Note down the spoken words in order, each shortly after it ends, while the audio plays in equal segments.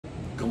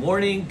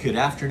morning, good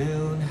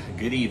afternoon,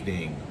 good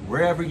evening,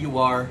 wherever you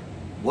are,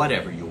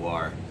 whatever you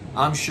are.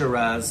 I'm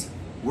Sheeraz.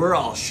 We're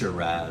all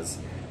Sheeraz.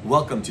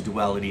 Welcome to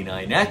Duality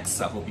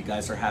 9X. I hope you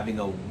guys are having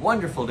a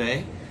wonderful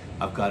day.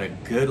 I've got a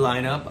good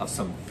lineup of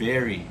some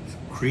very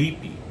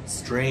creepy,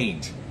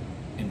 strange,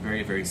 and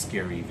very, very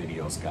scary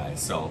videos,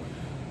 guys. So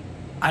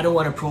I don't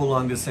want to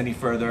prolong this any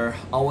further.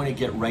 I want to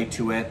get right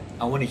to it.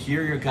 I want to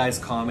hear your guys'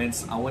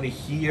 comments. I want to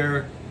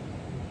hear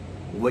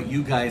what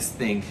you guys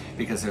think,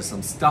 because there's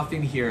some stuff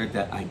in here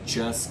that I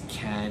just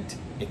can't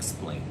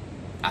explain.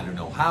 I don't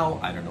know how,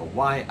 I don't know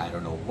why, I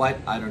don't know what,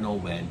 I don't know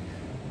when,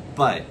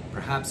 but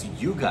perhaps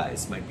you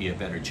guys might be a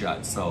better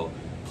judge. So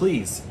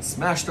please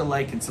smash the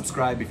like and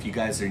subscribe if you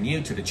guys are new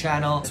to the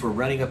channel. So we're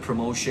running a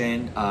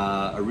promotion,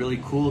 a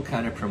really cool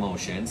kind of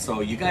promotion.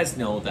 So you guys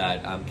know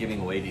that I'm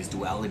giving away these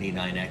Duality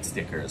 9X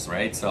stickers,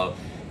 right? So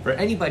for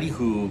anybody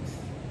who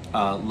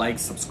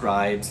likes,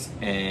 subscribes,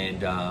 and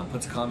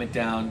puts a comment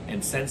down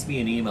and sends me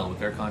an email with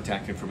their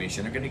contact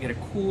information, they're going to get a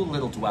cool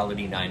little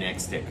Duality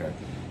 9X sticker.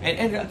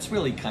 And that's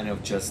really kind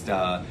of just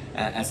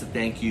as a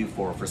thank you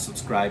for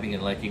subscribing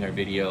and liking our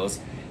videos.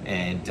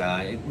 And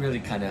it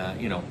really kind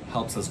of, you know,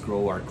 helps us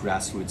grow our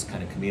grassroots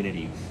kind of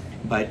community.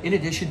 But in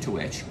addition to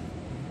which,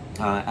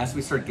 as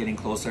we start getting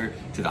closer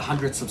to the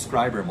 100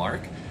 subscriber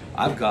mark,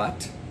 I've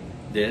got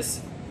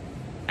this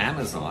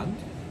Amazon.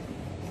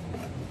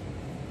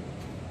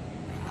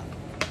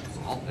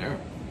 There.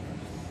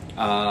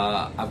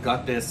 I've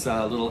got this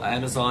little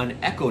Amazon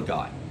Echo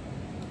Dot.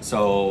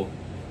 So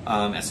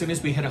as soon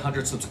as we hit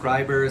 100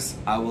 subscribers,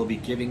 I will be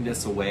giving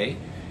this away.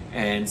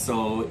 And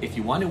so if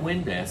you want to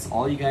win this,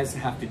 all you guys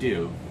have to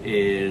do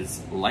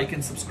is like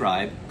and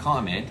subscribe,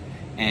 comment,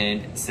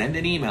 and send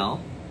an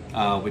email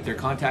with your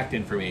contact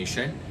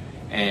information,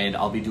 and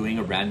I'll be doing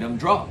a random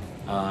draw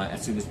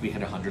as soon as we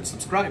hit 100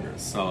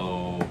 subscribers.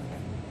 So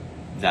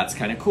that's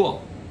kind of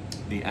cool.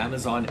 The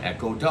Amazon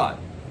Echo Dot.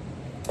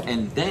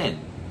 And then,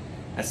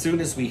 as soon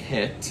as we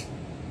hit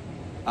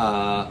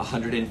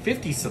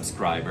 150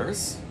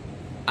 subscribers,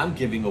 I'm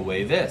giving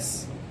away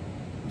this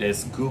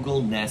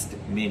Google Nest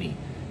Mini.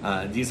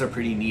 These are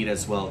pretty neat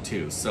as well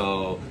too.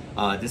 So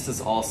this is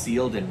all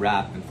sealed and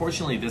wrapped.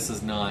 Unfortunately, this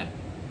is not,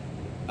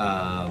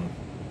 I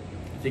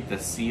think the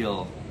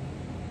seal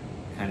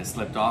kind of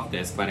slipped off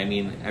this, but I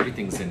mean,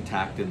 everything's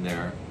intact in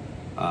there.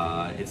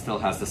 It still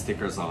has the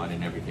stickers on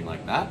and everything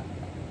like that.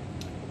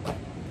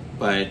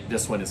 But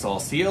this one is all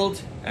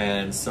sealed,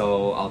 and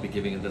so I'll be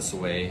giving this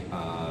away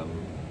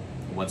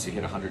once you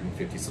hit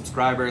 150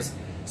 subscribers.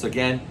 So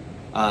again,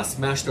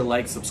 smash the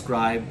like,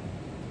 subscribe,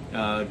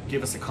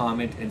 give us a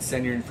comment, and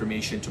send your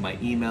information to my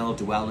email,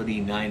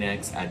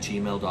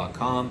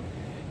 duality9x@gmail.com,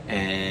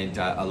 and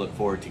I look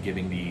forward to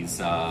giving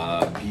these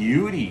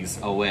beauties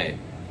away.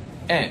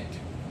 And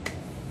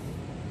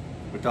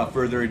without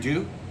further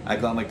ado, I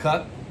got my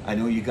cup. I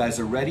know you guys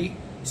are ready.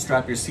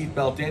 Strap your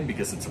seatbelt in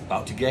because it's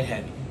about to get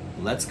heavy.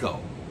 Let's go.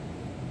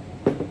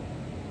 You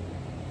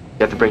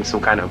have to bring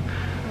some kind of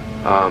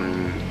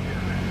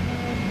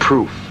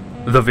proof.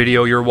 The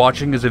video you're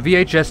watching is a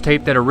VHS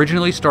tape that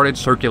originally started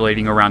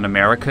circulating around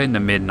America in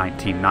the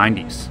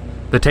mid-1990s.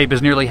 The tape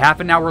is nearly half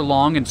an hour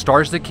long and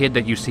stars the kid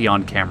that you see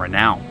on camera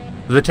now.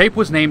 The tape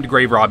was named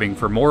Grave Robbing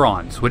for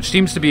Morons, which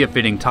seems to be a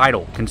fitting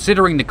title,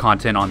 considering the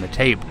content on the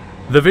tape.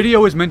 The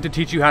video is meant to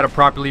teach you how to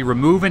properly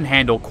remove and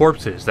handle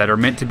corpses that are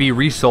meant to be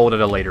resold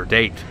at a later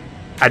date.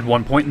 At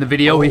one point in the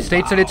video, he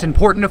states that it's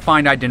important to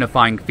find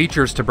identifying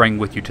features to bring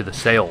with you to the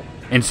sale,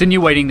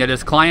 insinuating that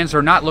his clients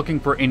are not looking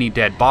for any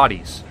dead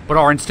bodies, but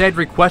are instead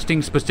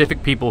requesting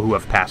specific people who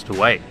have passed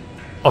away.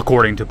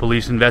 According to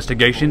police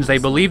investigations, they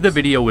believe the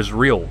video is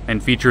real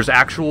and features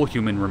actual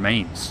human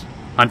remains.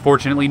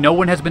 Unfortunately, no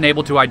one has been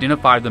able to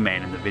identify the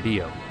man in the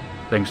video.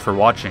 Thanks for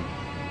watching,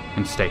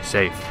 and stay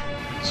safe.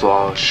 So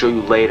I'll show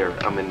you later.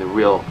 I'm in the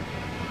real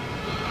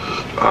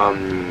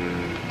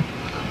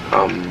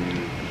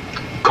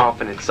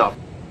coffin itself.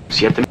 So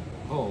you have to.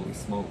 Holy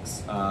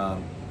smokes. Well,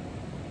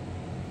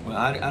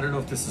 I don't know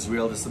if this is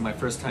real. This is my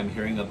first time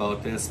hearing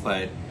about this,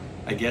 but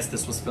I guess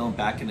this was filmed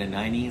back in the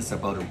 90s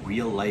about a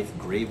real life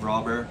grave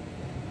robber.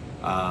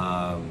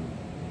 And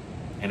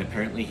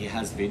apparently he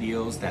has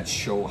videos that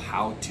show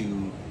how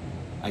to,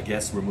 I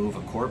guess, remove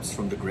a corpse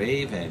from the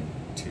grave and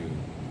to...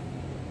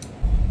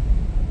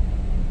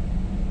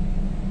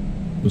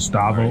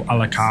 Gustavo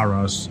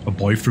Alacaras, a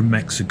boy from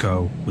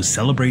Mexico, was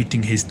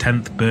celebrating his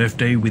 10th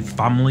birthday with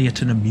family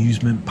at an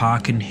amusement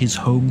park in his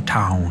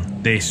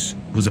hometown. This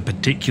was a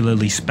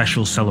particularly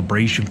special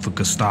celebration for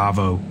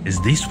Gustavo,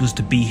 as this was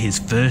to be his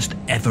first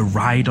ever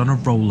ride on a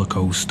roller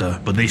coaster.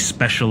 For this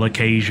special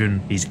occasion,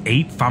 his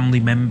 8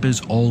 family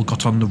members all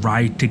got on the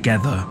ride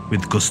together,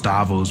 with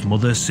Gustavo's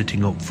mother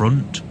sitting up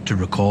front to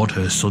record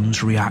her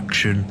son's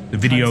reaction. The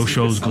video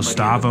shows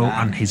Gustavo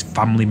and his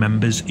family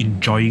members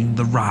enjoying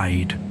the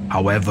ride.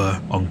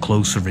 However, on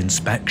closer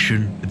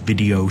inspection, the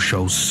video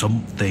shows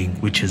something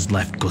which has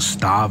left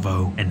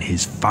Gustavo and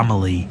his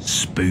family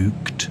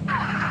spooked.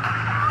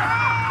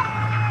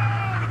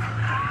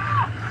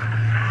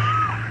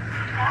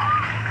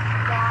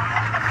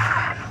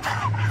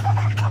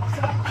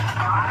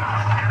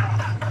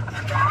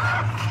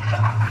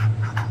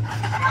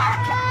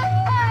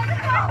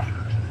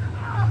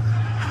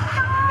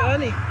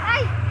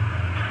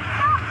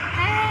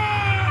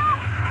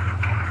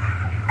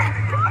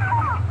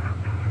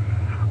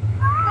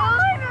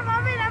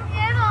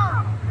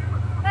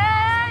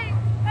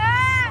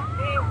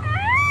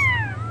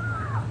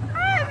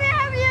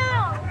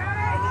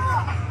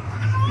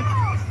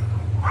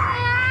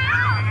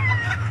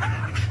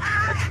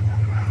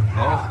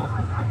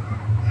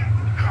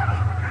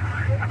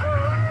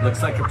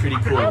 Looks like a pretty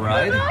cool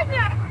ride.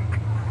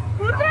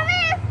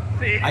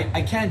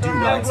 I can't do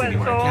rides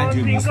anymore. I can't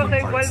do amusement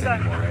parks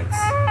anymore. It's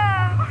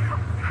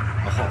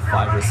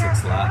 5 or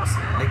 6 laps.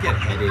 I get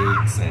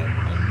headaches and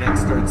my neck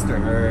starts to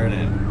hurt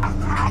and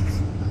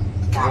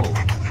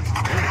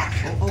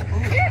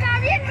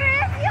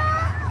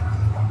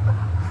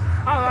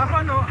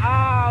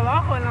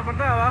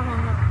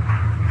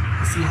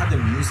See how the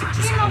music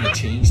just kind of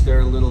changed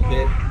there a little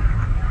bit?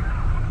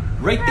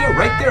 Right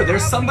there,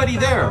 there's somebody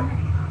there.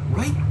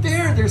 Right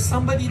there, there's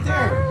somebody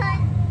there.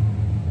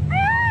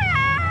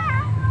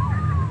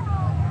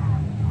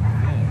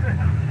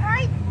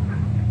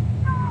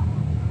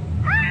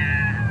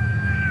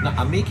 Now,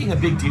 I'm making a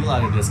big deal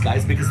out of this,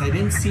 guys, because I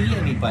didn't see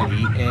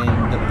anybody in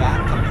the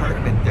back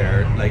compartment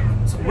there. Like,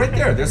 so right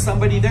there, there's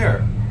somebody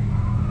there.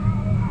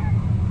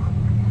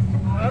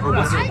 Or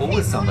was there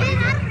always somebody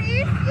there?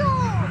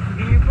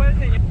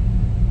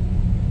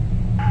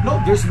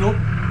 No, there's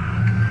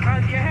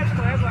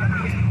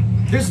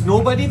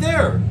nobody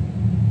there.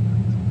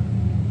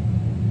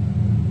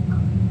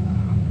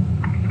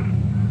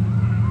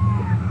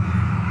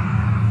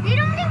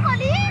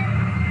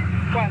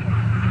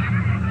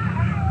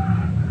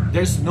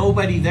 There's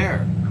nobody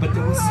there, but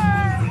there was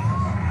somebody there.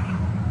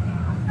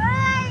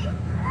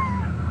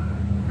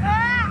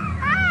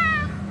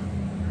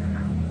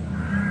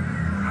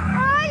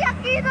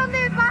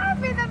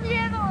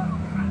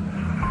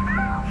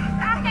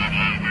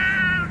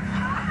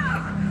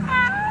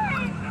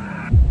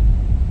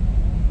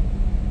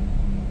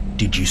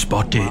 Did you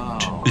spot it?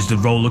 As the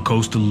roller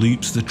coaster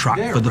loops the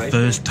track for the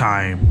first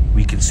time,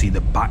 we can see the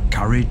back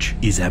carriage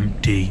is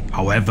empty.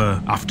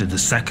 However, after the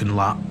second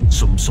lap,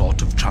 some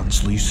sort of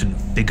translucent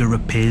figure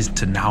appears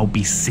to now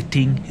be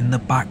sitting in the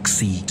back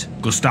seat.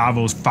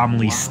 Gustavo's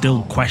family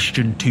still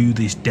question to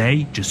this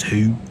day just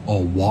who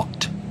or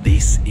what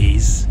this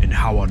is, and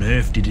how on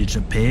earth did it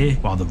appear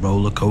while the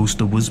roller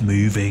coaster was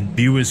moving.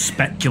 Viewers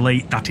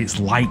speculate that it's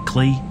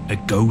likely a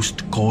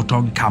ghost caught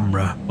on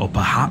camera, or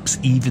perhaps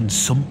even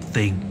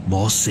something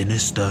more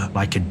sinister,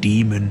 like a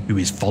demon who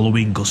is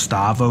following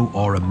Gustavo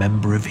or a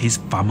member of his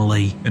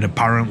family. And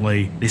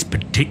apparently, this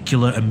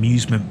particular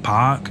amusement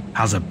park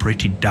has a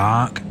pretty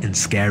dark and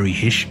scary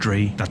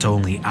history that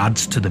only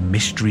adds to the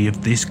mystery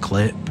of this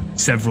clip.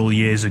 Several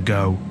years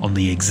ago, on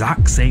the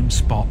exact same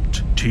spot,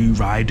 2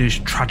 riders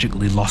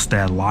tragically lost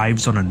their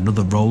lives on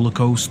another roller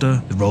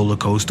coaster. The roller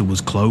coaster was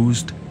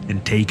closed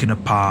and taken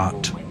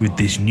apart, with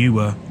this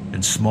newer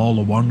and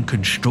smaller one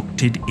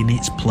constructed in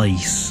its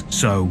place.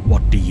 So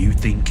what do you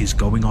think is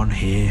going on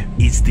here?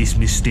 Is this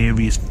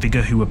mysterious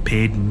figure who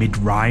appeared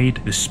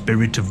mid-ride the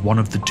spirit of one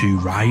of the 2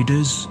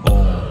 riders?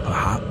 Or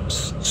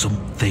perhaps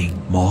something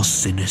more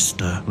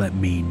sinister? Let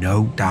me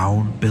know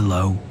down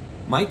below.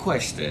 My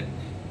question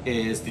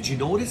is, did you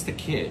notice the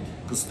kid,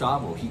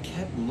 Gustavo, he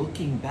kept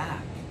looking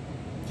back.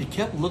 He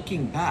kept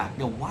looking back.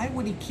 Now, why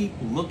would he keep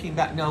looking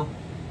back? Now,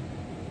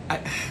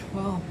 I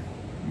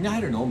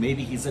don't know,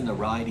 maybe he's in the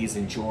ride, he's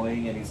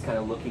enjoying, and he's kind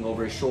of looking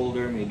over his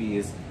shoulder. Maybe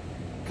he's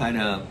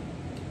kind of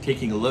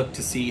taking a look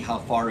to see how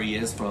far he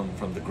is from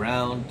the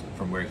ground,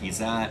 from where he's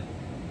at.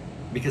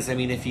 Because, I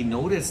mean, if he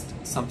noticed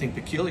something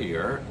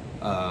peculiar,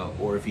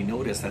 or if he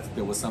noticed that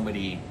there was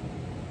somebody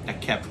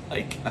that kept,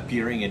 like,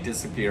 appearing and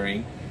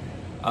disappearing,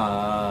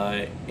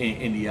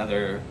 in the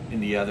other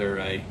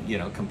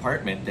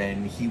compartment,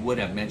 then he would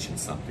have mentioned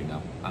something.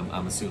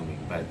 I'm assuming,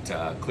 but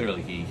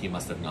clearly he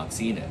must have not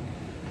seen it.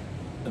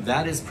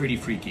 That is pretty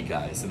freaky,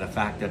 guys, and the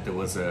fact that there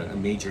was a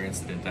major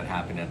incident that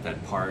happened at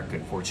that park,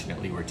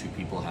 unfortunately, where 2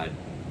 people had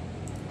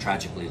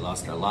tragically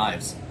lost their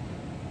lives.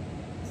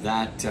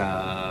 That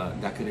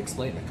could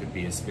explain. That could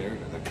be a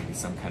spirit, or that could be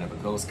some kind of a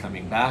ghost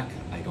coming back.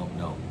 I don't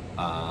know,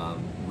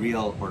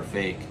 real or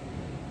fake.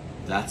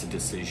 That's a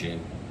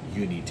decision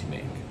you need to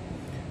make.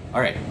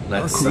 All right,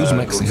 let's Cruise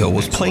Mexico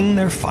was playing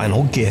their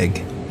final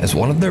gig as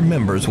one of their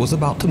members was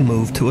about to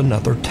move to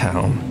another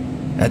town.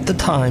 At the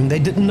time, they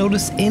didn't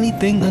notice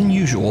anything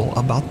unusual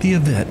about the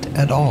event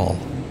at all.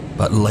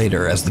 But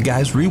later, as the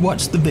guys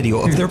rewatched the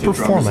video of their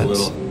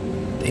performance,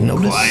 they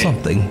noticed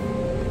something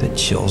that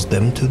chills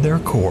them to their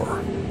core.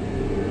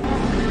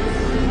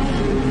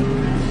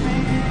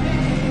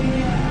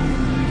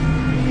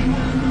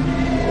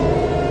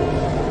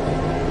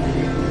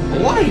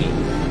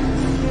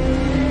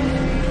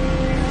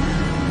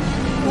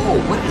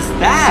 What is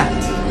that?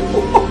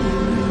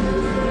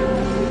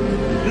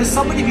 There's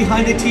somebody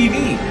behind the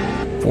TV.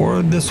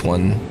 For this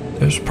one,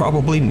 there's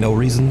probably no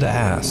reason to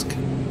ask,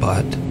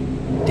 but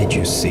did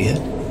you see it?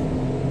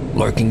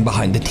 Lurking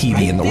behind the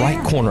TV in the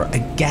right corner, a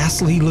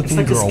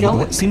ghastly-looking girl with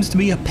what seems to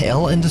be a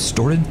pale and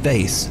distorted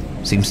face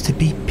seems to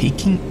be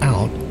peeking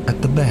out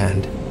at the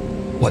band.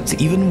 What's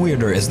even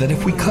weirder is that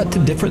if we cut to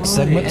different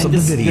segments of the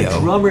video,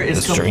 the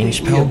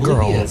strange pale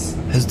girl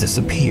has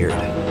disappeared.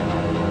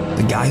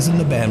 The guys in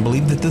the band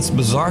believe that this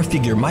bizarre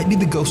figure might be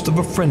the ghost of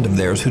a friend of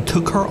theirs who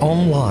took her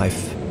own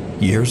life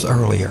years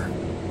earlier,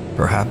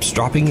 perhaps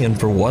dropping in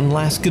for one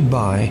last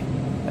goodbye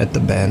at the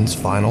band's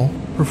final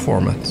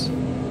performance.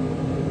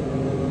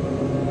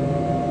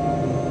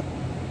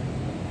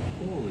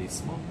 Holy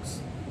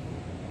smokes.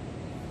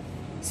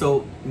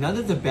 So none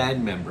of the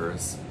band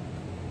members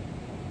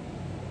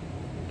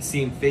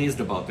seem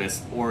phased about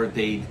this, or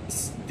they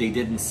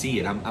didn't see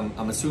it.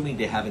 I'm assuming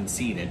they haven't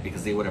seen it,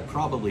 because they would have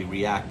probably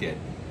reacted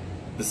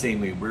the same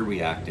way we're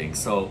reacting.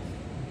 So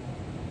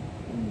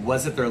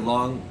was it their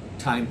long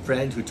time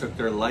friend who took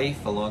their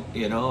life along,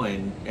 you know,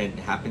 and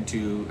happened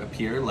to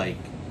appear like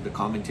the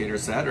commentator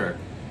said, or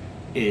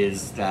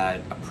is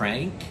that a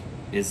prank?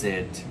 Is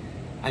it,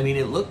 I mean,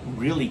 it looked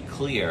really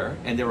clear,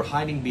 and they were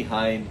hiding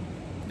behind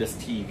this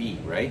TV,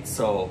 right?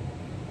 So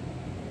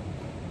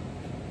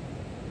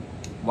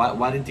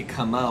why didn't it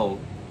come out?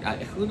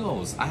 Who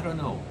knows? I don't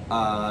know.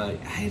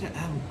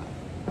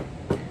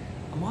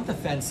 I'm on the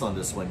fence on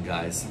this one,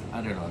 guys.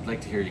 I don't know. I'd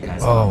like to hear you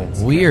guys' comments.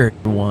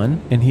 Weird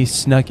one, and he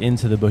snuck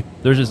into the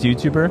there's this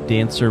YouTuber,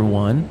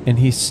 Dancer1, and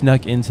he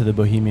snuck into the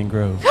Bohemian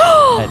Grove.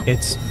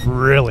 It's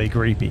really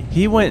creepy.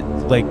 He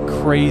went like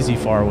crazy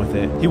far with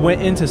it. He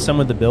went into some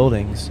of the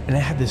buildings, and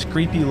it had this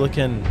creepy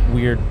looking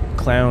weird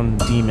clown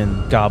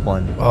demon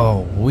goblin.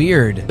 Oh,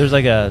 weird. There's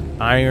like a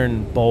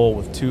iron bowl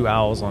with 2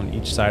 owls on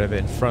each side of it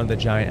in front of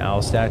the giant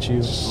owl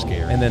statue.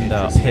 Scary. And then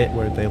the pit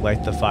where they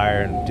light the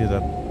fire and do the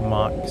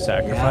mock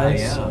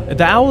sacrifice. Yeah.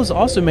 The owl is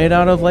also made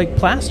out of like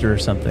plaster or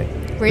something.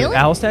 Really? The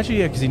owl statue,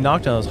 yeah, because he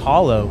knocked on it, was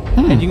hollow,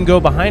 and you can go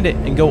behind it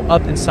and go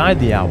up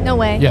inside the owl. No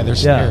way. Yeah, there's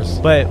stairs.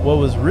 But what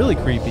was really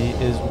creepy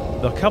is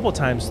a couple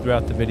times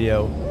throughout the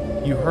video,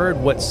 you heard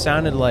what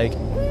sounded like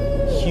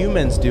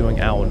humans doing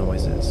owl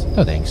noises.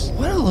 No thanks.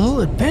 What a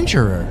little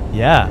adventurer.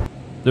 Yeah.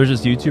 There's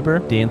this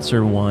YouTuber,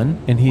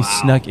 Dancer1, and he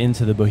snuck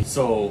into the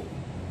So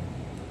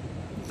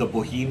the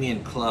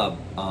Bohemian Club,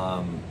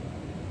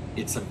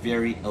 it's a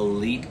very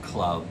elite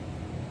club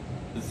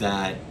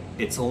that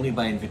it's only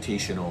by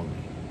invitation only,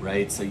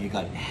 right? So you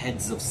got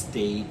heads of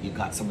state, you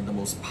got some of the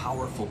most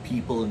powerful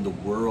people in the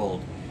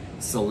world,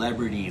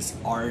 celebrities,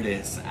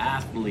 artists,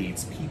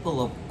 athletes,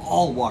 people of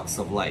all walks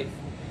of life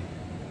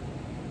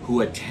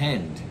who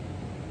attend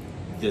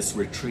this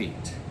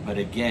retreat. But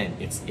again,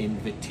 it's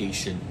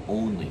invitation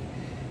only.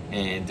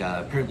 And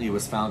apparently it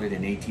was founded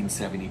in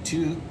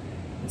 1872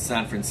 in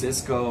San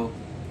Francisco,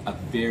 a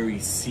very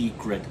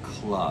secret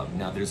club.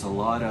 Now there's a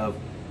lot of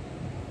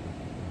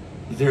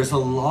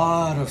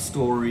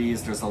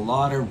stories, there's a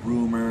lot of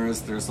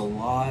rumors, there's a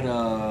lot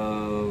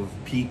of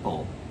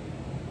people,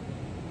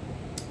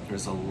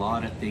 there's a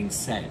lot of things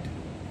said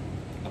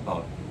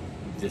about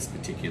this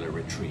particular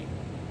retreat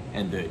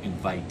and the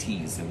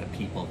invitees and the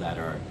people that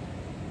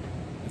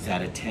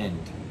attend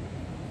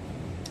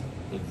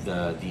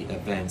the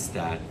events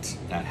that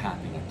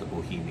happen at the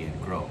Bohemian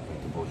Grove,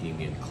 at the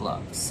Bohemian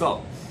Club.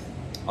 So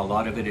a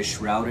lot of it is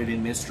shrouded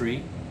in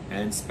mystery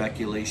and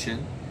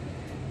speculation,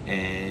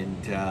 and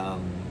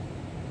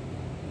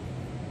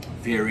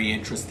very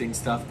interesting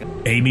stuff.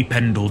 Amy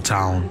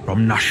Pendleton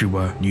from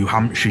Nashua, New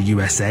Hampshire,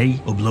 USA,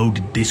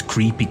 uploaded this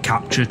creepy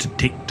capture to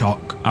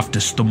TikTok after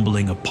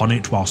stumbling upon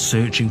it while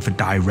searching for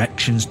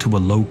directions to a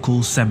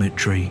local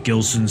cemetery.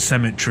 Gilson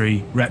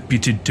Cemetery,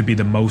 reputed to be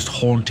the most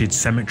haunted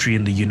cemetery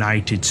in the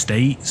United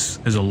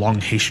States, has a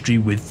long history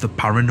with the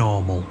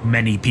paranormal.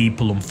 Many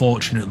people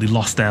unfortunately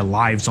lost their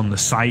lives on the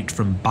site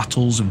from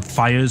battles and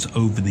fires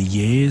over the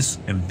years,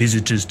 and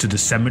visitors to the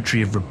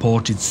cemetery have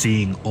reported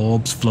seeing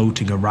orbs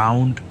floating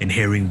around and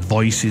hearing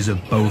voices of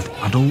both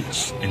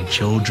adults and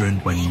children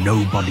when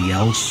nobody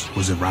else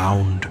was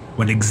around.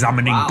 When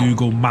examining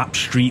Google Maps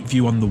Street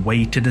View on the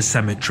way to the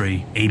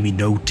cemetery, Amy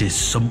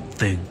noticed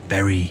something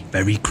very,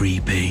 very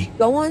creepy.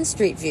 Go on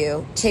Street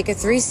View, take a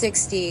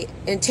 360,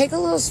 and take a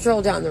little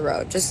stroll down the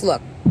road. Just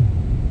look.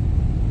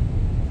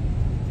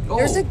 Oh.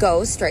 There's a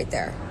ghost right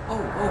there.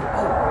 Oh.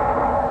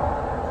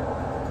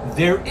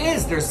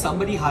 There's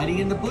somebody hiding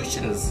in the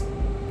bushes.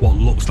 What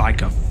looks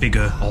like a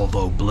figure,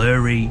 although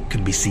blurry,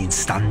 can be seen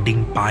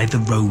standing by the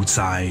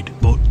roadside.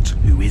 But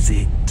who is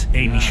it?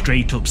 Amy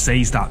straight up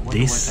says that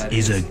this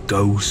is a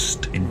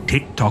ghost, and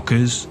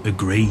TikTokers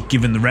agree,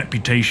 given the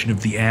reputation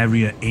of the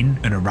area in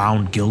and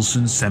around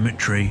Gilson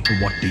Cemetery. But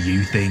what do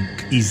you think?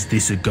 Is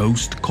this a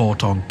ghost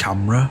caught on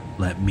camera?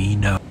 Let me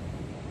know.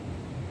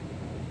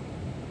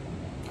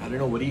 I don't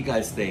know, what do you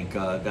guys think?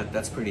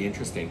 That's pretty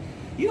interesting.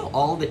 You know,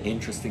 all the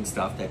interesting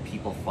stuff that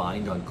people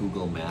find on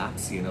Google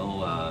Maps, you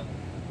know,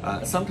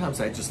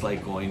 sometimes I just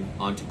like going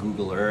onto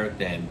Google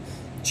Earth and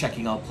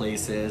checking out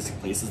places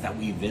that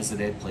we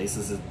visited,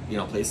 places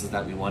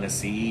that we want to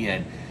see,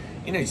 and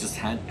you know, you just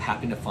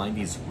happen to find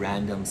these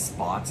random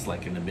spots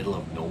like in the middle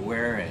of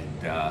nowhere,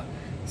 and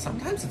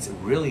sometimes it's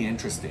really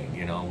interesting,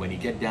 you know, when you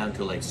get down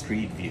to like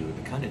Street View,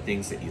 the kind of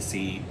things that you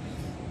see,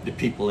 the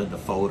people in the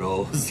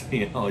photos,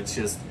 you know, it's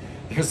just,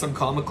 there's some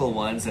comical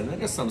ones, and then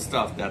there's some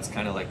stuff that's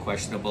kind of like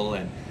questionable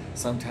and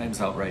sometimes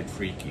outright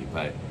freaky,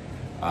 but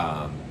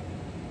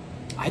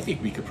I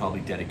think we could probably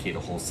dedicate a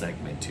whole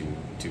segment to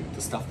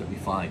the stuff that we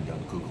find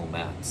on Google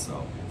Maps.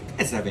 So if you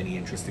guys have any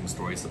interesting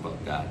stories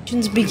about that.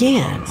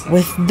 Began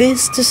with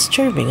this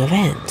disturbing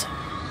event.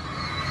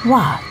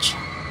 Watch.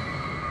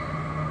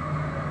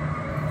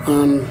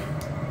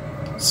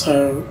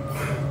 So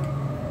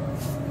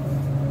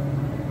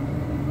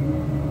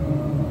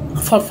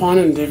I thought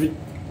finding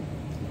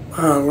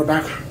We're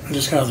back. I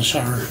just got out of the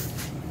shower.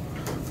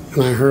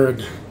 And I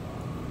heard...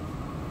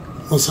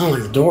 Well, it sounded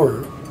like the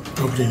door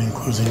opening and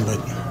closing, but...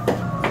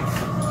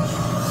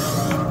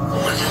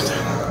 Oh my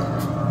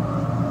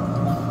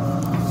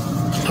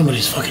god.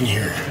 Nobody's fucking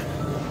here.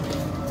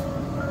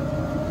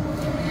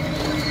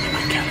 And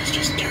my cat is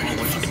just staring at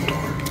the fucking door.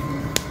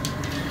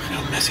 I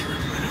know, messy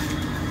room.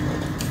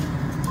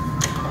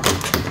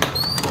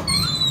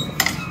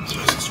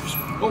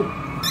 Oh!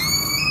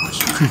 Which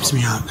creeps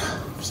me out.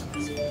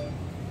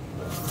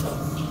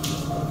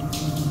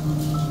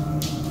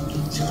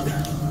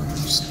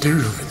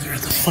 Stared over there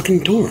at the fucking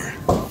door.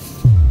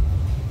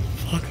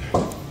 Fuck.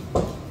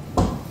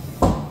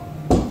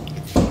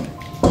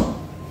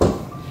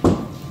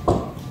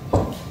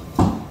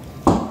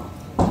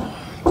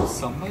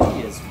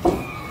 Somebody is...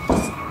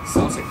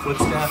 Sounds like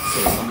footsteps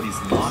or somebody's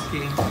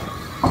knocking.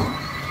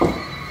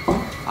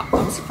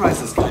 I'm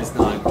surprised this guy's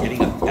not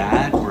getting a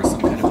bat or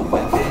some kind of a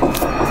weapon.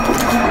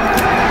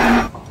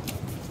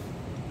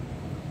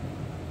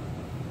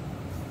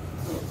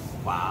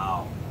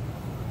 Wow.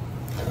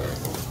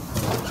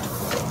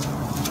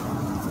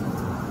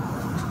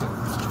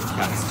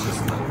 Cat's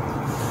just like...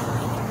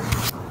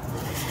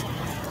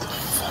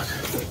 Fuck.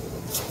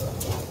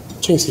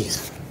 Jinxies.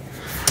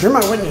 You're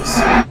my witness.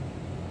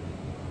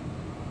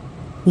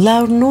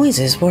 Loud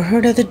noises were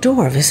heard at the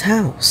door of his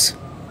house.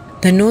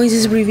 The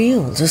noises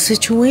revealed a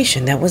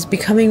situation that was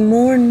becoming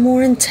more and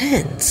more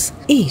intense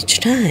each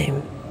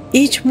time.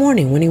 Each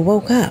morning when he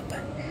woke up,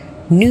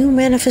 new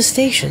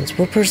manifestations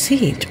were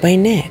perceived by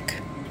Nick.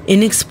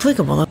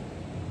 Inexplicable.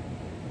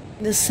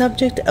 The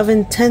subject of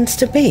intense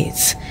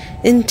debates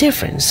in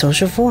different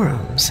social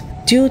forums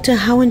due to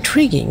how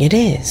intriguing it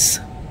is.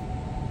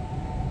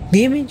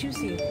 The image you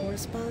see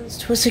corresponds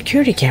to a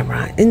security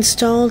camera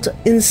installed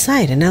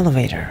inside an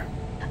elevator.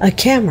 A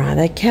camera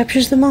that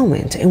captures the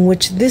moment in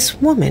which this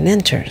woman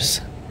enters.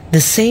 The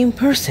same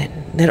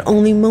person that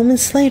only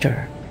moments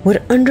later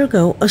would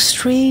undergo a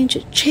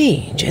strange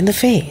change in the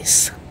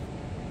face.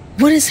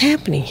 What is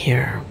happening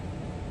here?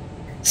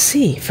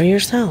 See for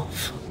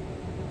yourself.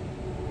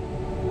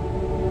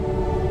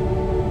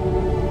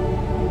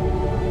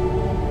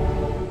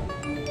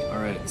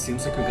 Alright, it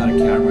seems like we got a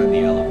camera in the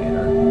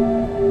elevator.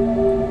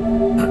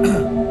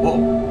 Whoa,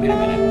 wait a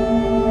minute.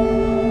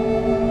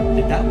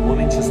 Did that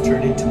woman just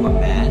turn into a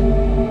man?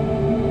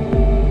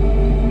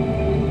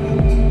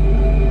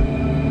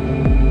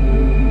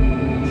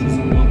 She's a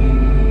woman.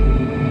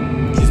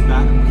 She's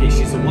back. Okay,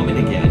 she's a woman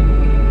again.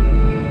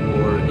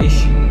 Or is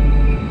she?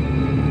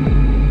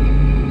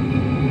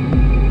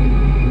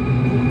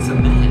 Oh, it's a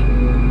man.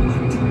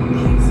 What?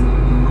 Guys,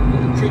 I'm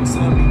gonna tricks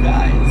on me,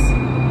 guys.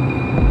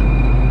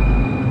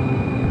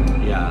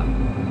 Yeah.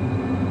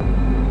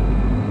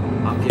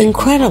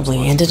 Incredibly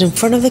ended in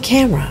front of the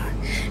camera.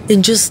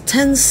 In just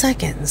 10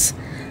 seconds,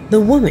 the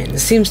woman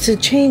seems to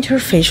change her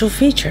facial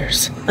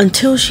features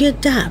until she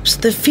adapts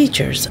the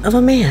features of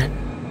a man.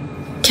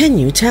 Can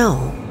you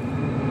tell?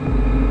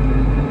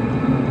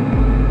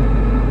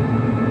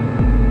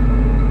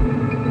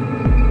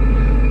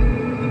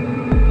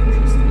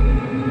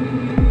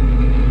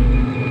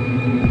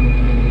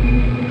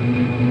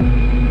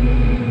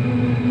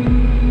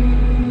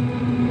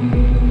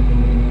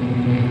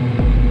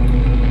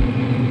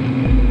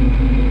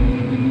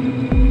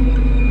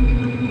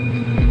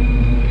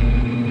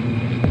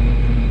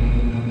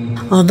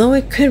 Although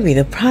it could be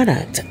the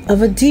product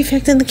of a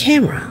defect in the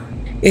camera,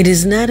 it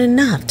is not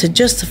enough to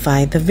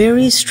justify the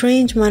very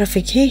strange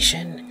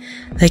modification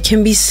that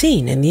can be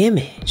seen in the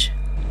image.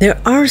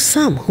 There are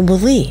some who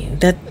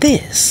believe that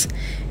this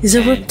is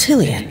a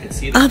reptilian,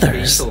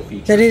 others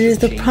that it is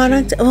the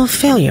product of a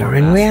failure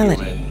in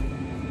reality.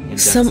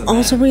 Some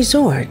also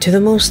resort to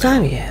the most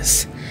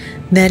obvious,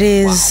 that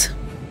is,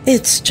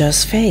 it's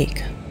just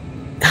fake.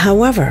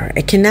 However,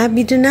 it cannot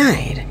be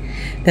denied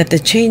that the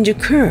change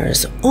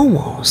occurs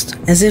almost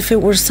as if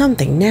it were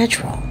something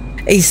natural,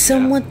 a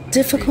somewhat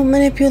difficult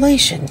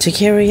manipulation to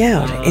carry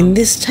out in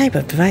this type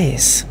of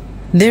device.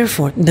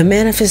 Therefore, the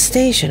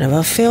manifestation of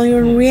a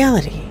failure in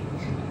reality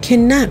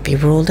cannot be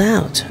ruled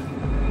out.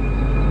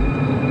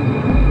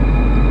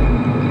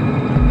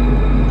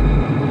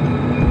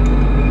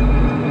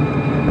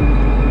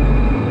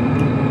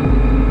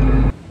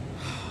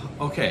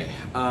 Okay,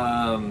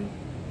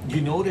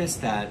 you notice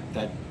that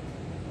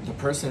the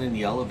person in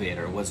the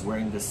elevator was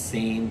wearing the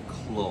same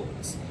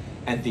clothes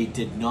and they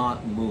did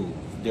not move.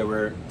 They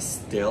were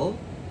still,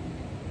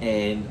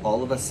 and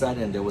all of a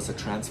sudden there was a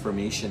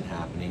transformation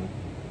happening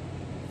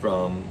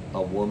from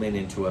a woman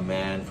into a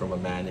man, from a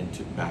man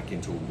back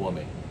into a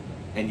woman.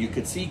 And you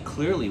could see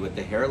clearly with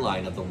the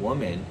hairline of the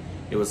woman,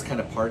 it was kind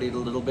of parted a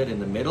little bit in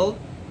the middle,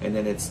 and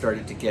then it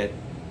started to get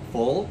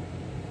full,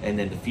 and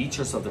then the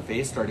features of the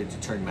face started to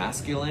turn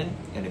masculine,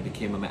 and it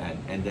became a man,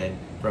 and then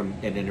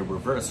it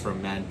reversed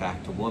from man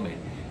back to woman,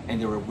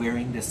 and they were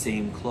wearing the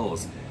same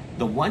clothes.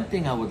 The one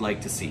thing I would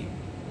like to see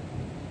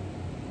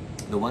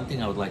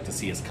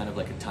is kind of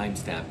like a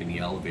timestamp in the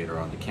elevator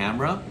on the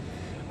camera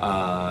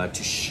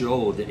to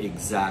show the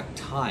exact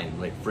time,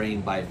 like frame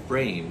by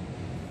frame,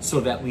 so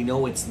that we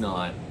know it's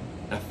not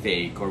a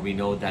fake, or we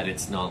know that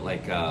it's not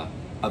like a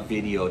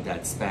video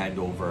that spanned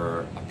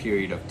over a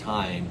period of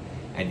time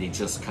and they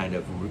just kind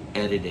of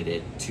edited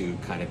it to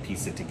kind of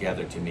piece it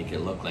together to make it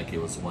look like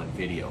it was one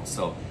video.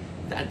 So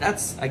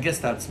that's I guess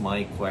that's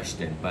my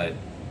question. But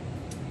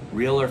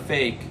real or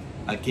fake,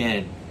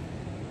 again,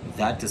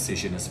 that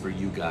decision is for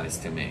you guys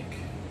to make.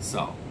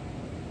 So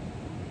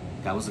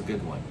that was a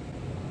good one.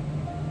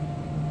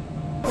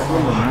 These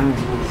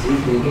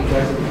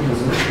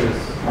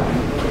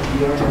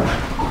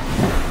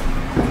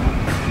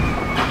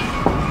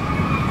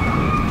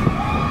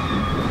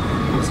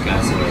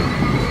guys are like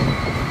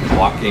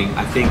walking,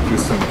 I think, through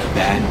some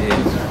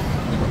abandoned,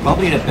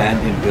 probably an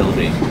abandoned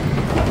building.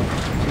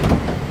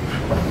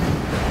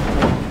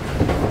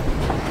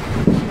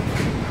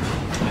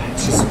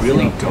 It's just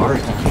really dark.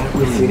 You can't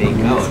really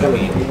make out. I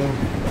mean,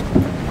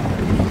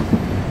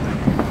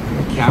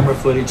 camera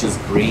footage is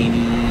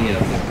grainy.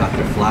 They've got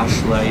their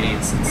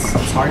flashlights.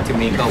 It's hard to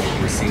make out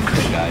what we're seeing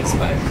here, guys,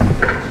 but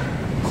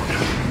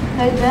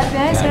yeah, it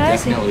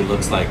definitely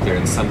looks like they're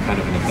in some kind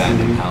of an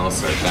abandoned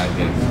house or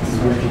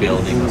abandoned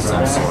building of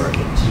some sort.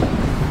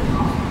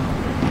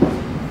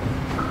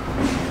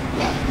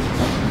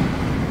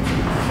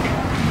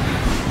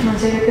 No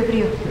sé qué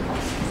frío.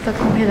 Está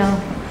congelado.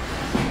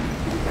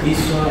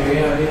 Isso,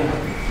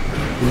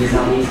 mis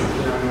amigos,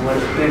 no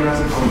apenas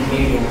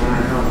conmigo,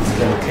 no,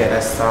 que no quiera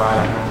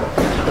estar.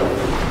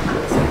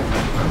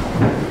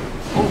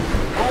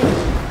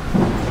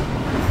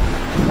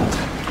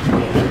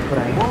 Por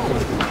ahí.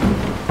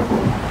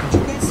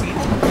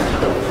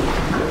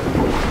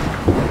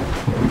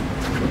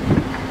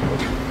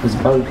 It's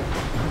bug.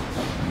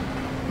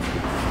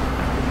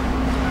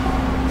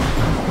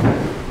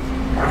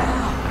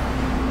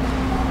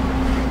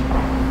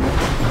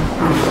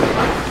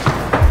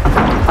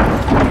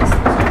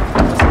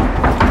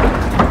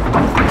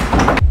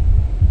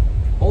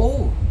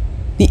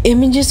 The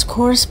images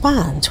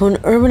correspond to an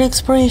urban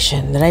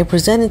exploration that I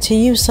presented to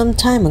you some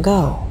time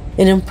ago.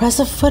 An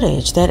impressive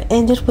footage that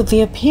ended with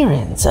the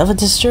appearance of a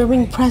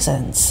disturbing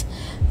presence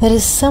that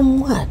is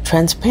somewhat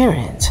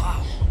transparent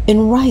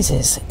and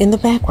rises in the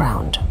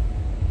background.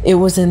 It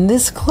was in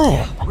this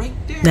clip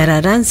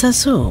that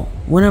Aranzazu,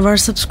 one of our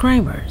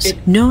subscribers,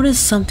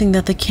 noticed something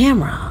that the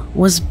camera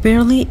was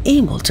barely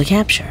able to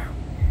capture.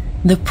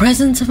 The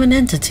presence of an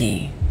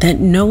entity that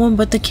no one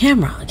but the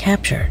camera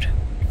captured,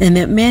 and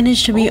that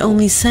managed to be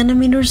only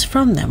centimeters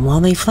from them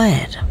while they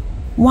fled.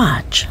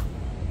 Watch.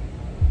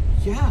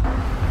 Yeah.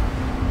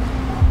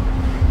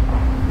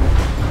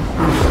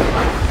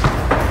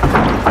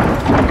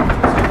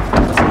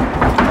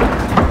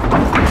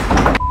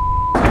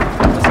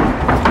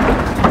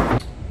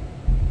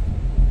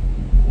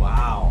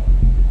 Wow.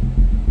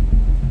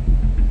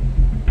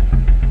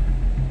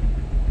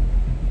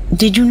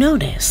 Did you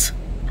notice?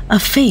 A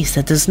face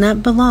that does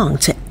not belong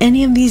to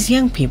any of these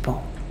young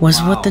people was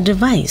what the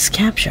device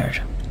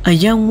captured. A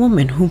young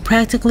woman who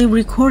practically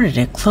recorded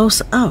it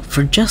close up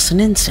for just an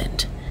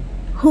instant.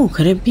 Who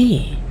could it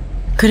be?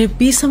 Could it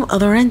be some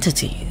other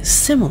entity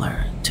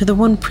similar to the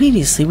one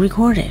previously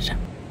recorded?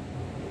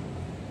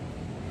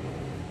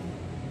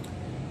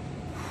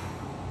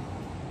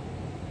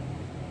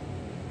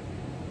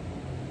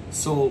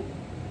 So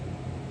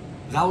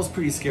that was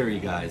pretty scary,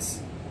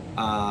 guys.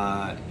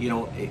 You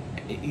know,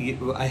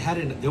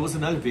 there was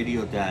another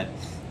video that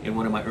in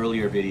one of my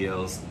earlier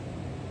videos,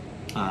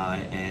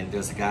 and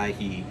there's a guy,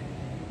 he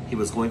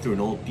was going through an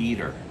old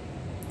theater,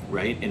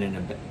 right?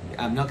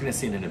 I'm not going to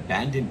say in an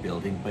abandoned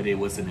building, but it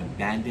was an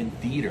abandoned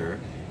theater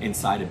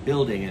inside a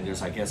building, and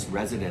there's, I guess,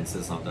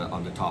 residences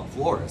on the top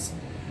floors.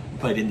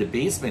 But in the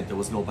basement, there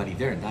was nobody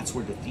there, and that's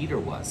where the theater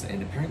was.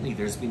 And apparently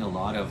there's been a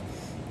lot of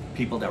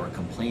people that were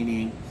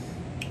complaining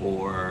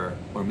or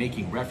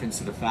making reference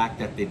to the fact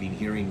that they've been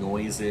hearing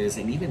noises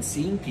and even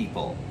seeing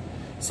people.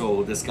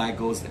 So this guy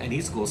goes, and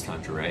he's a ghost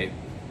hunter, right?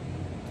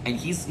 And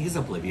he's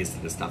oblivious to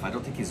this stuff. I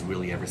don't think he's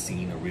really ever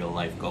seen a real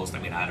life ghost. I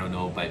mean, I don't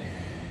know, but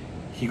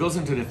he goes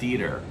into the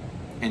theater,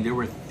 and there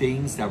were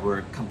things that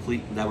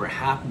were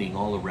happening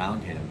all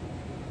around him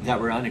that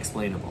were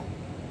unexplainable.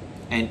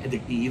 And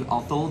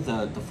although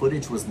the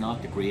footage was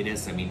not the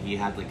greatest, I mean, he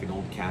had like an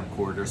old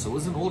camcorder, so it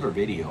was an older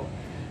video,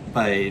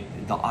 but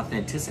the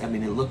authenticity, I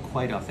mean, it looked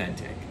quite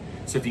authentic.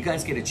 So if you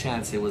guys get a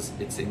chance,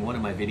 it's in one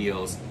of my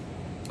videos.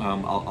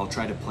 I'll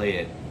try to play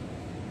it.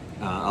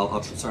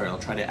 I'll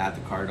try to add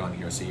the card on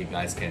here so you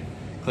guys can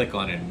click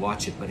on it and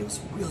watch it, but it was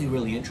really,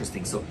 really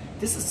interesting. So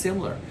this is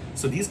similar.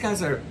 So these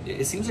guys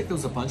it seems like there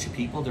was a bunch of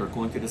people that were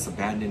going through this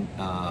abandoned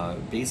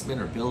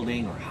basement or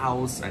building or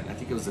house. I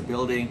think it was a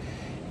building,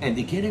 and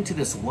they get into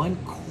this one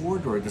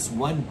corridor, this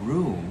one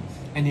room,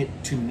 and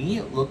to me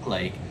it looked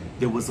like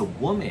there was a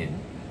woman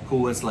who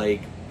was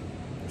like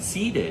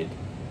seated,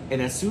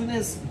 and as soon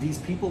as these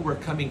people were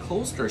coming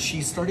closer,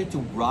 she started to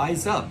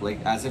rise up, like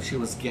as if she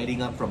was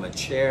getting up from a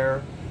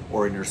chair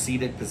or in her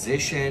seated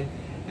position,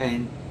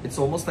 and it's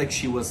almost like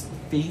she was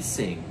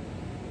facing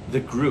the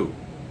group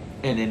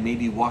and then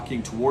maybe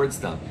walking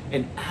towards them.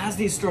 And as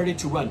they started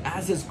to run,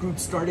 as this group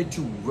started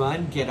to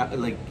run, get out,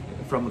 like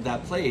from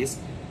that place,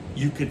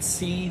 you could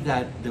see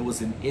that there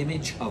was an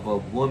image of a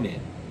woman.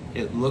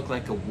 It looked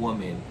like a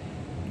woman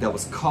that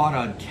was caught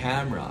on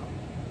camera.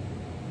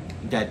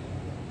 That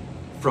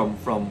from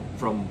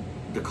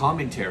the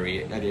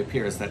commentary, it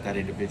appears that that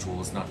individual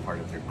was not part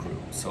of their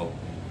crew. So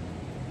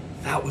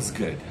that was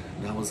good.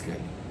 That was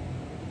good.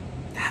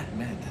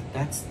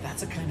 That's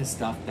the kind of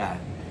stuff that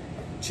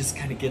just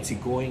kind of gets you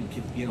going,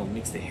 you know,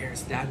 makes the hair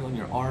stand on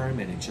your arm,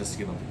 and it just,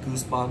 you know, the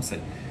goosebumps,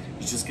 and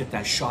you just get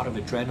that shot of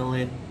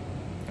adrenaline.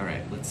 All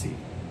right, let's see.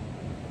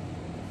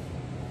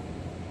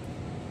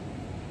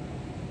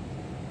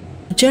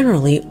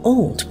 Generally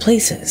old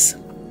places.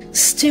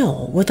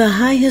 Still, with a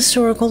high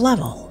historical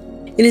level,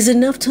 it is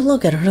enough to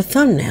look at her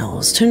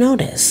thumbnails to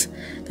notice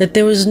that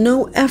there was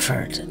no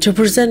effort to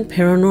present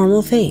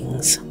paranormal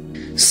things.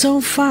 So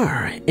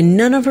far, in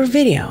none of her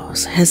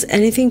videos has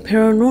anything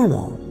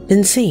paranormal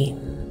been seen.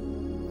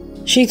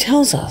 She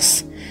tells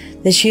us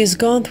that she has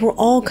gone through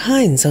all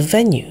kinds of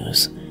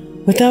venues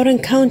without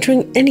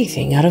encountering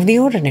anything out of the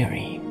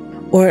ordinary,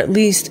 or at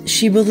least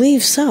she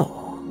believes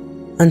so,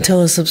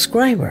 until a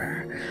subscriber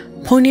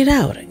pointed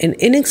out an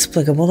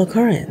inexplicable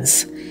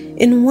occurrence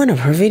in one of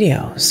her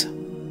videos,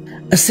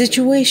 a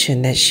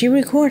situation that she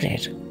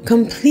recorded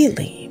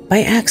completely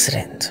by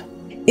accident.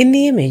 In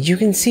the image, you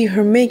can see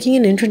her making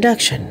an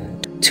introduction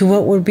to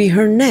what would be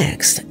her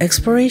next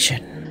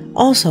exploration.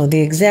 Also,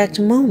 the exact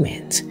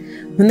moment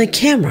when the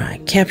camera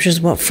captures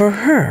what, for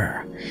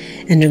her,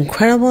 and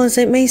incredible as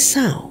it may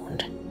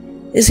sound,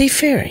 is a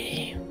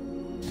fairy.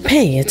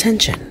 Pay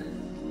attention.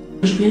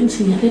 Os voy a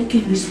enseñar el que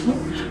he visto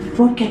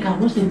porque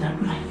acabamos de entrar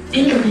por ahí.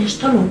 El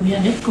resto lo voy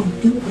a ver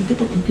contigo.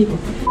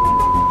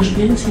 Os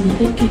voy a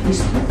enseñar el que he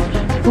visto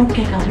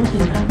porque acabamos de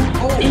entrar por ahí.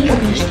 El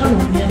resto lo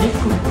voy a ver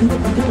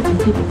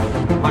contigo.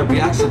 My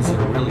reactions are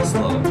really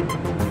slow.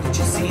 Did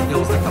you see there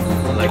was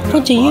like a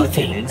What do you bug, an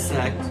think?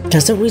 insect?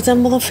 Does it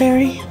resemble a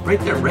fairy? Right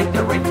there, right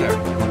there, right there.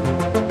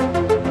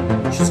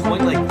 She's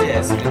going like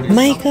this. And there's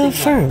Micah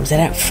affirms that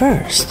at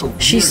first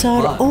she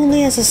saw it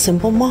only as a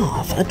simple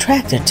moth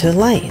attracted to the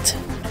light.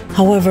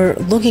 However,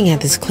 looking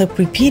at this clip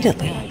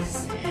repeatedly,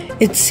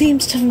 it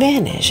seems to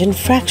vanish in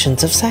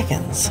fractions of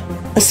seconds,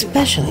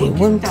 especially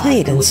when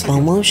played in slow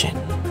motion.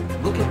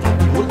 Look at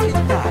that, look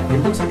at that. It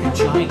looks like a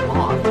giant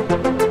moth.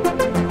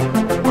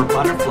 Or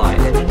butterfly,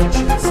 and then it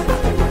just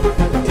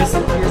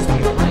disappears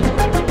behind her.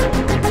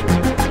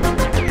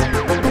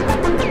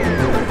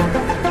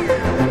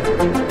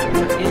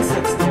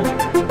 Insects don't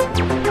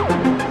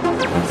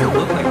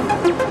look like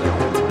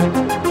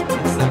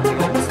insect.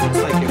 It almost looks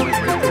like it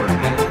went right through her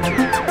head.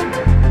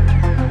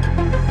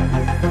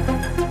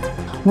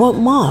 What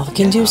moth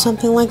can do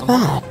something like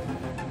that?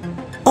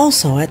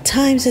 Also, at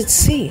times it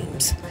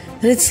seems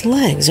that its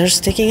legs are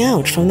sticking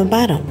out from the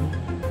bottom.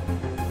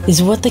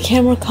 Is what the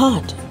camera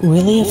caught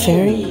really a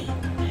fairy?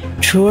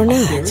 True or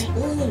not,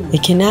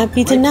 it cannot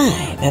be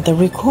denied that the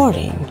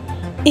recording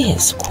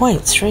is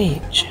quite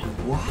strange.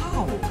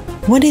 Wow.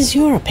 What is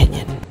your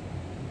opinion?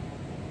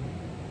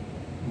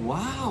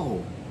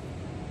 Wow.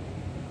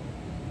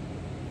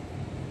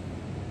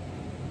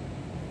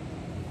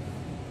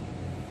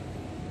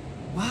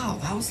 Wow,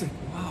 that was like,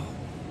 wow.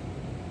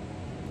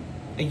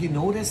 And you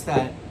notice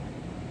that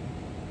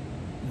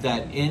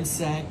that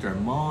insect or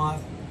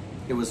moth,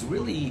 it was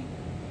really,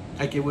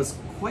 like, it was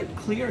quite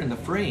clear in the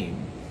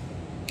frame.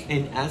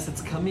 And as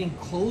it's coming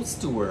close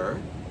to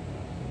her,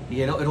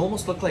 you know, it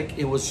almost looked like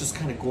it was just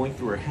kind of going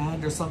through her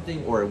hand or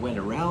something, or it went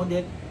around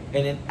it.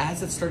 And then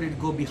as it started to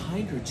go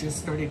behind her, it just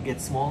started to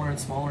get smaller and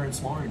smaller and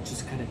smaller and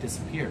just kind of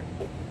disappeared.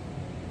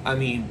 I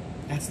mean,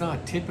 that's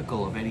not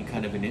typical of any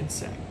kind of an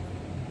insect.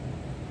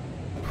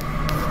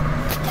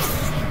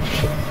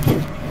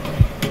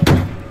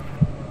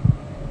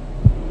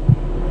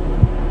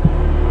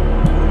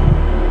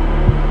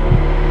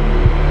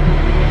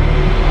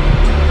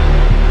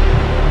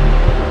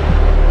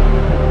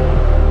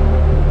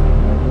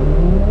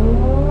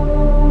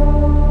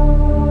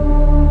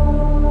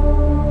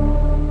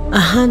 A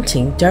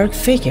haunting dark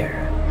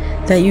figure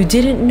that you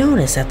didn't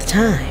notice at the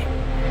time,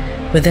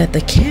 but that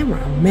the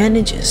camera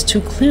manages to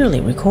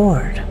clearly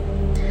record.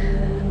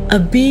 A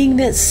being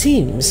that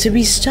seems to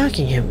be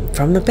stalking him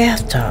from the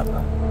bathtub.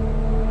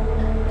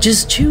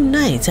 Just 2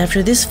 nights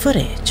after this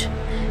footage,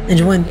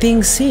 and when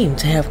things seem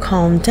to have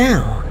calmed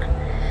down,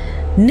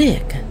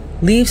 Nick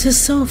leaves his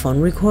cell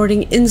phone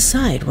recording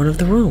inside one of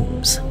the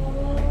rooms.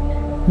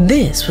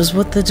 This was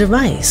what the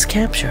device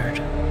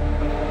captured.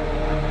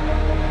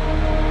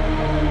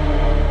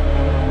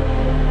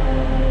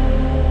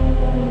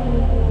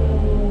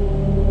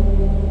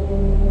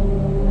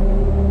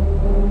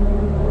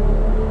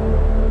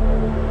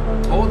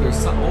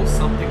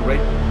 Something right.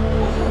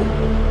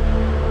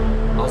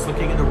 Oh, I was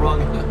looking in the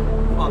wrong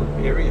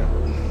area.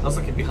 I was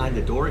looking behind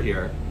the door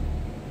here.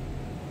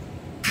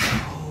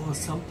 Oh,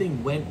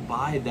 something went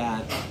by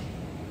that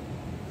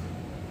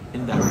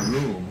in that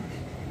room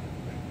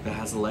that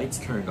has the lights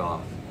turned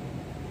off.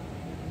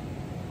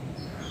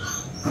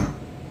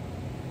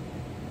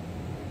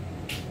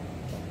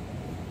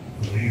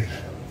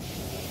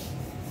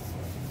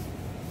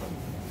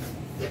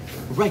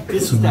 Right,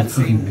 this is that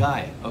same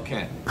guy.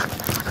 Okay.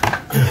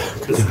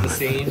 This is the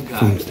same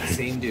guy, the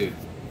same dude.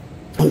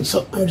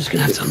 So I'm just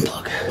gonna have to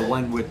unplug. The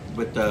one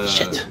with the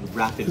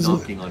rapid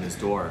knocking on his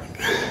door.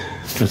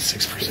 That's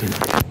 6%.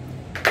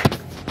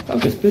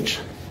 Focus, bitch.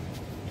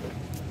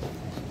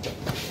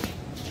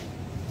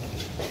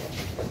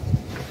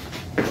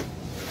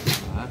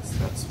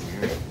 That's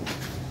weird.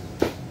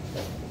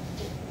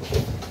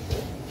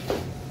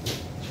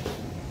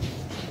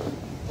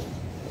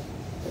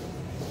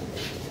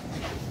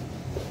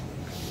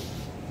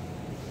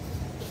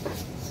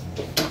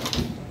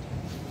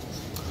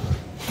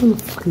 How the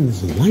fuck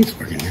is the lights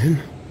working,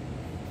 man?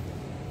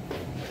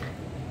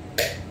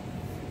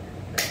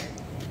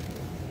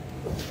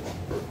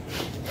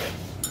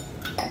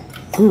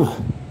 Oh.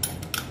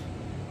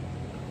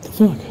 The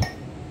fuck?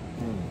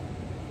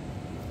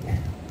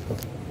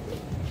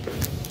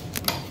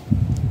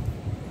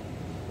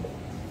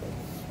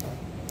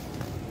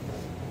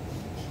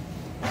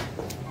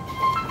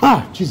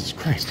 Ah, Jesus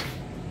Christ.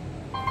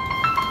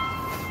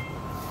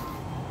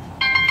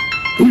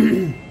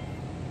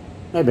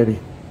 Hey, baby.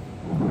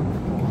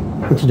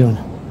 What you doing?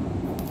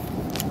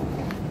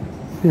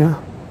 Yeah.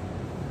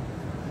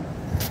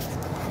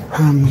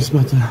 I'm just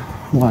about to,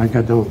 well, I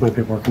got done with my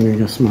paperwork. I'm gonna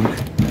go smoke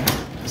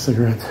a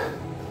cigarette.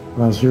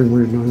 But I was hearing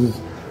weird noises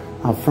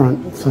out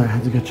front, so I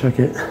had to go check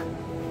it.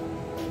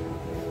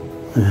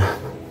 Yeah.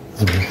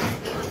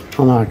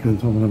 I'm not gonna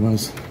tell what it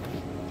was.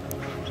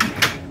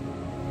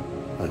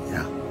 But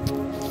yeah.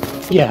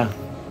 Yeah.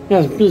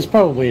 Yeah, it's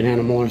probably an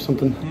animal or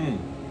something.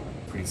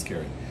 Pretty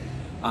scary.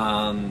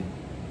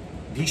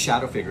 These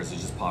shadow figures are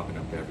just popping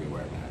up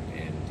everywhere, man,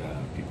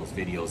 and people's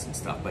videos and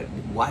stuff. But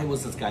why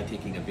was this guy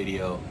taking a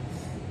video?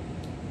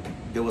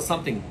 There was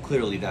something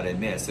clearly that I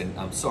missed, and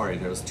I'm sorry,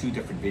 there was 2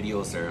 different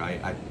videos there.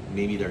 I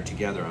maybe they're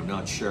together, I'm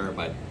not sure,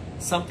 but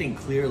something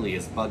clearly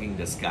is bugging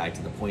this guy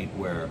to the point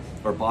where,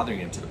 or bothering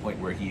him to the point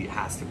where he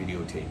has to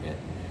videotape it.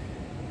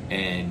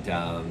 And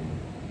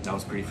that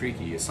was pretty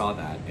freaky. You saw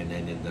that, and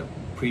then in the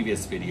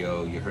previous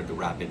video, you heard the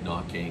rapid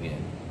knocking,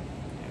 and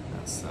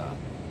that's.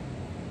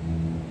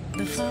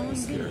 The following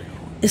video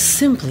is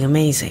simply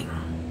amazing.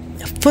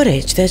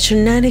 Footage that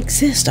should not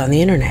exist on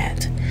the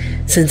internet,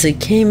 since it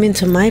came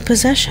into my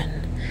possession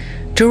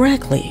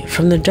directly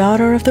from the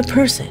daughter of the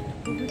person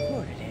who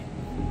recorded it.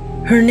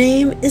 Her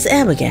name is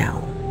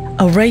Abigail,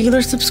 a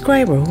regular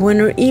subscriber who in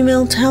her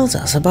email tells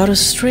us about a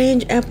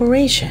strange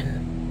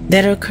apparition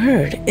that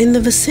occurred in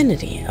the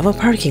vicinity of a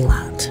parking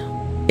lot.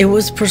 It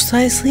was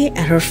precisely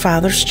at her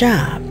father's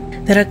job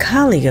that a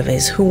colleague of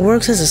his who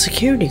works as a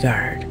security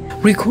guard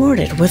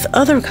recorded with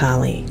other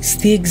colleagues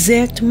the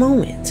exact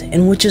moment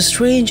in which a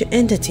strange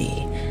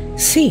entity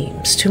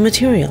seems to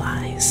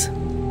materialize.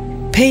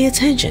 Pay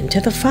attention to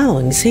the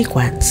following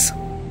sequence. Ya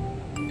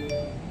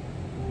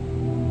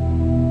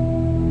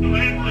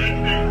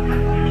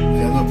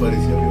no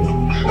apareció.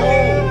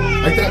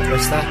 Ahí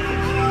está.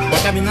 Va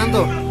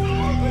caminando.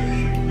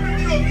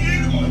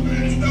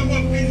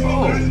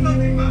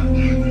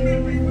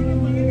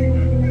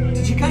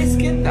 Did you guys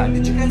get that?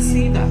 Did you guys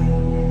see that?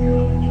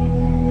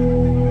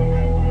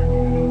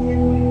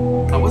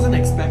 I wasn't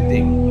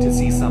expecting to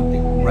see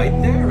something right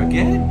there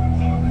again.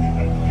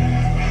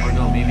 Or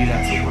no, maybe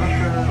that's a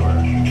worker or...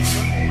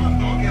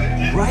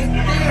 Right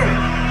there!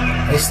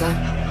 Ahí está.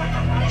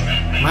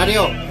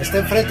 Mario, está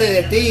enfrente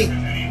de ti.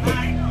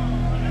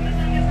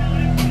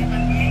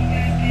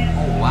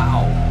 Oh,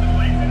 wow.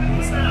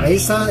 Ahí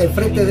está,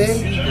 enfrente de él.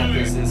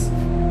 There's this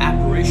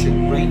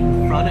apparition right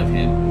in front of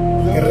him.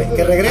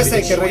 Que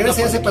regrese, ya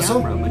se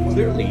pasó. Camera, but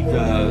clearly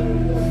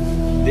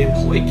the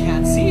employee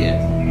can't see it.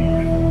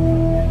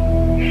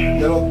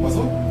 ¿Ya lo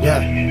pasó? Ya.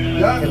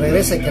 Que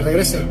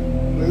regrese.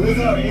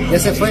 Ya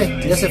se fue.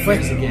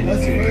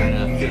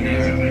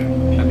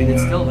 I mean,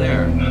 it's still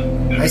there.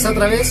 Ahí está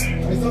otra vez.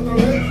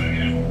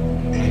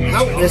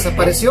 Ah,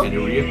 desapareció.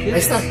 Ahí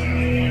está.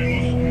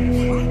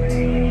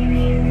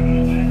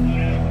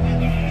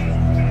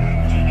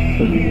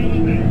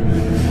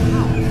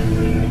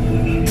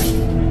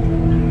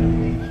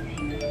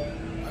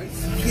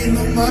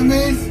 No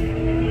mames.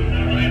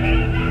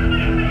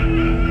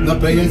 No,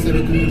 pero ahí se ve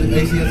como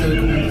ahí sí ya se ve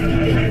como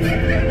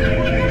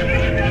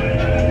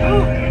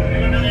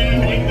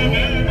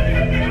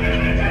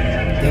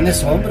Tiene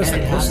sombras esa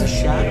cosa.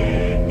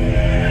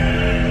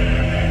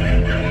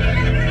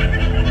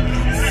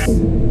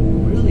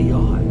 Really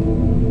odd.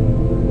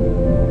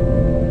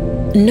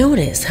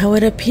 Notice how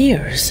it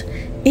appears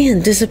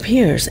and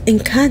disappears in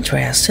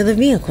contrast to the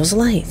vehicle's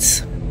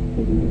lights.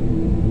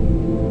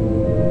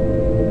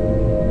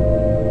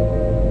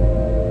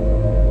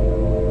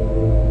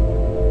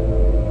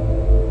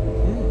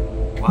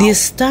 The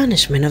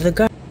astonishment of the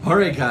guard.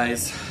 Alright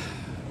guys,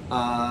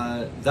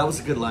 that was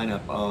a good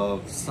lineup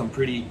of some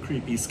pretty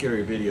creepy,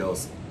 scary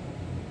videos.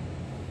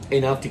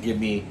 Enough to give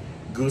me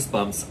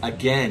goosebumps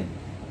again.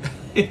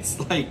 It's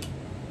like,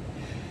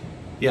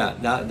 yeah,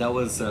 that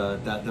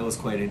was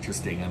quite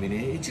interesting. I mean,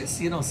 it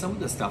just, you know, some of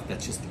the stuff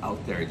that's just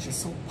out there, it's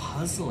just so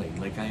puzzling.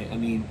 Like, I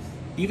mean,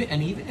 even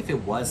if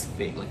it was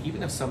fake, like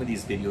even if some of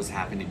these videos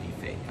happen to be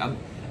fake,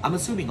 I'm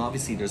assuming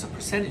obviously there's a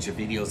percentage of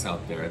videos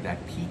out there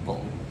that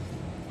people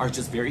are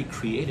just very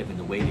creative in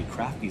the way they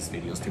craft these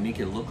videos to make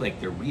it look like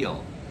they're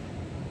real.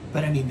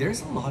 But I mean,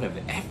 there's a lot of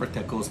effort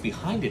that goes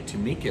behind it to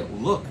make it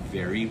look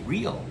very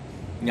real.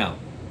 Now,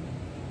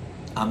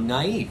 I'm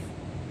naive.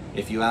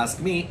 If you ask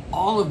me,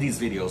 all of these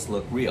videos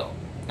look real.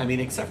 I mean,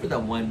 except for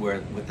that one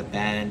where with the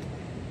band,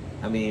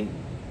 I mean,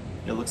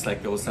 it looks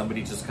like there was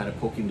somebody just kind of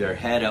poking their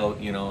head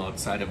out, you know,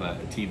 outside of a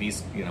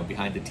TV, you know,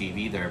 behind the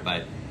TV there.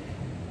 But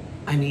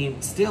I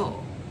mean,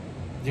 still,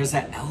 there's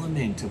that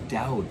element of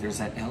doubt. There's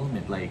that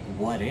element like,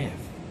 what if,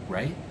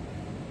 right?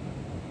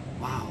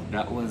 Wow,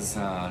 that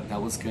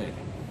was good.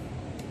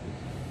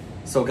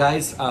 So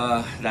guys,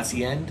 that's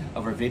the end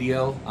of our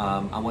video.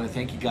 I want to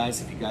thank you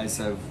guys. If you guys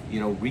have, you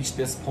know, reached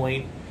this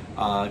point,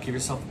 give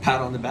yourself a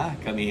pat on the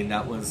back. I mean,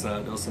 that was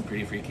some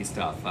pretty freaky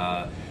stuff.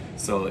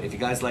 So if you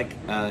guys like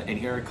and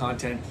hear our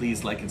content,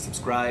 please like and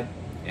subscribe,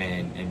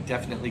 and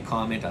definitely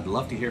comment. I'd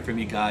love to hear from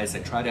you guys. I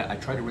try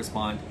to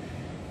respond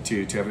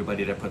to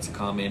everybody that puts a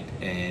comment,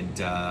 and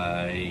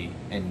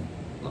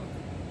look,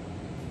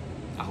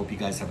 I hope you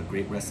guys have a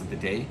great rest of the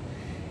day.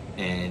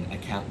 And I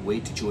can't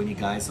wait to join you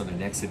guys on the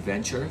next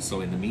adventure.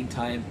 So in the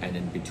meantime and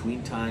in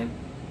between time,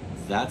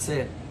 that's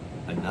it.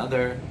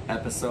 Another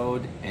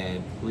episode.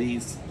 And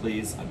please,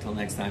 please, until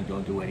next time,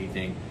 don't do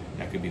anything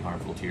that could be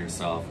harmful to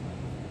yourself.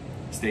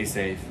 Stay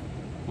safe.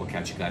 We'll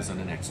catch you guys on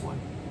the next one.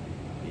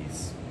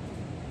 Peace.